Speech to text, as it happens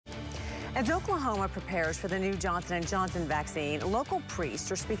As Oklahoma prepares for the new Johnson & Johnson vaccine, local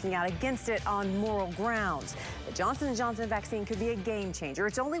priests are speaking out against it on moral grounds. The Johnson & Johnson vaccine could be a game changer.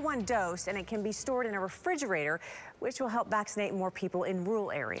 It's only one dose, and it can be stored in a refrigerator, which will help vaccinate more people in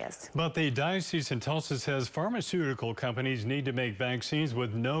rural areas. But the diocese in Tulsa says pharmaceutical companies need to make vaccines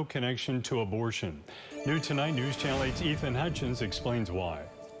with no connection to abortion. New tonight, News Channel 8's Ethan Hutchins explains why.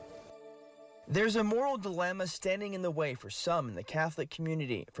 There's a moral dilemma standing in the way for some in the Catholic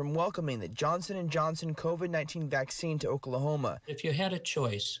community from welcoming the Johnson & Johnson COVID-19 vaccine to Oklahoma. If you had a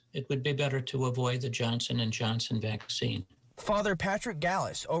choice, it would be better to avoid the Johnson & Johnson vaccine. Father Patrick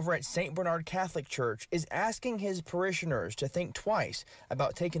Gallus over at St. Bernard Catholic Church is asking his parishioners to think twice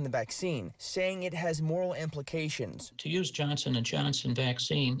about taking the vaccine, saying it has moral implications. To use Johnson & Johnson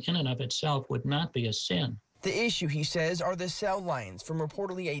vaccine in and of itself would not be a sin. The issue, he says, are the cell lines from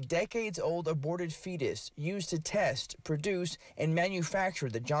reportedly a decades-old aborted fetus used to test, produce, and manufacture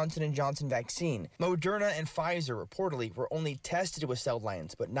the Johnson & Johnson vaccine. Moderna and Pfizer reportedly were only tested with cell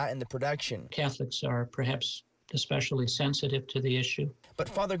lines, but not in the production. Catholics are perhaps especially sensitive to the issue. But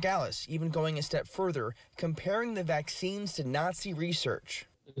Father Gallus even going a step further, comparing the vaccines to Nazi research.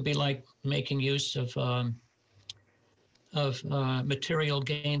 It would be like making use of material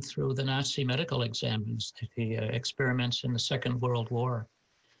gained through the Nazi medical examines, the experiments in the Second World War.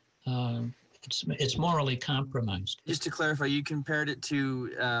 It's morally compromised. Just to clarify, you compared it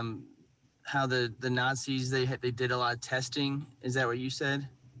to how the Nazis, they did a lot of testing. Is that what you said?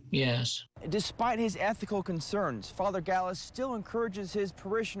 Yes. Despite his ethical concerns, Father Gallus still encourages his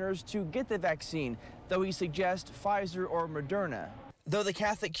parishioners to get the vaccine, though he suggests Pfizer or Moderna. Though the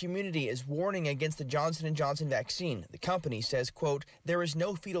Catholic community is warning against the Johnson & Johnson vaccine, the company says, quote, there is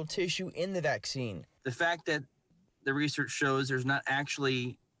no fetal tissue in the vaccine. The fact that the research shows there's not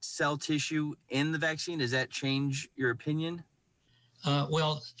actually cell tissue in the vaccine, does that change your opinion?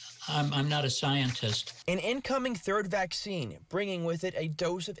 Well, I'm not a scientist. An incoming third vaccine, bringing with it a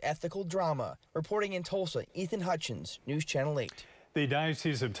dose of ethical drama. Reporting in Tulsa, Ethan Hutchins, News Channel 8. The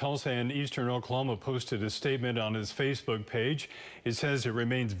Diocese of Tulsa and Eastern Oklahoma posted a statement on its Facebook page. It says it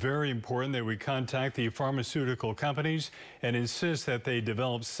remains very important that we contact the pharmaceutical companies and insist that they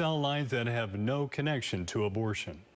develop cell lines that have no connection to abortion.